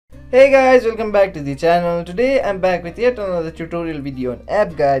Hey guys, welcome back to the channel. Today I'm back with yet another tutorial video on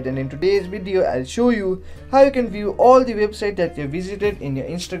app guide, and in today's video I'll show you how you can view all the websites that you visited in your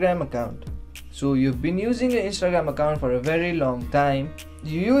Instagram account. So you've been using your Instagram account for a very long time.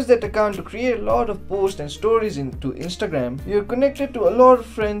 You use that account to create a lot of posts and stories into Instagram. You're connected to a lot of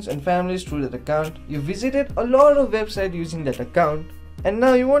friends and families through that account. You visited a lot of websites using that account. And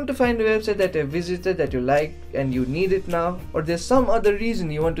now you want to find a website that you visited that you like and you need it now, or there's some other reason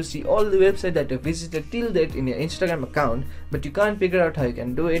you want to see all the websites that you visited till date in your Instagram account, but you can't figure out how you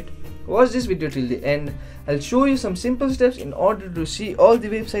can do it. Watch this video till the end. I'll show you some simple steps in order to see all the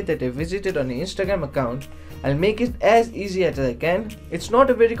websites that you visited on your Instagram account. I'll make it as easy as I can. It's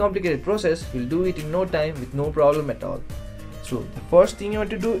not a very complicated process. We'll do it in no time with no problem at all. So the first thing you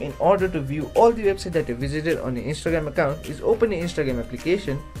want to do in order to view all the websites that you visited on your Instagram account is open your Instagram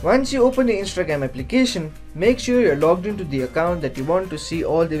application. Once you open the Instagram application, make sure you're logged into the account that you want to see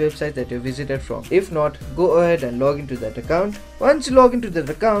all the websites that you visited from. If not, go ahead and log into that account. Once you log into that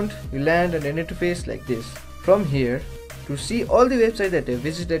account, you land on an interface like this. From here, to see all the websites that you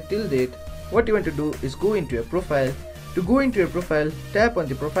visited till date, what you want to do is go into your profile. To go into your profile, tap on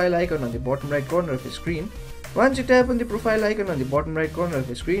the profile icon on the bottom right corner of your screen. Once you tap on the profile icon on the bottom right corner of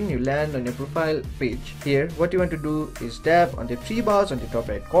your screen, you land on your profile page. Here, what you want to do is tap on the three bars on the top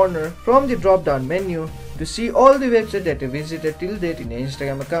right corner. From the drop down menu, to see all the websites that you visited till date in your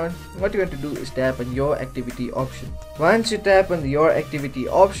Instagram account, what you want to do is tap on your activity option. Once you tap on the your activity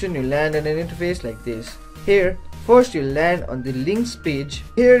option, you land on an interface like this. Here, first you'll land on the links page.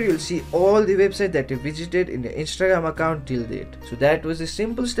 Here you'll see all the websites that you visited in your Instagram account till date. So that was a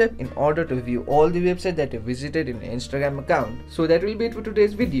simple step in order to view all the websites that you visited in your Instagram account. So that will be it for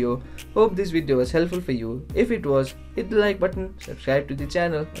today's video. Hope this video was helpful for you. If it was, hit the like button, subscribe to the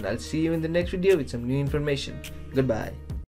channel, and I'll see you in the next video with some new information. Goodbye.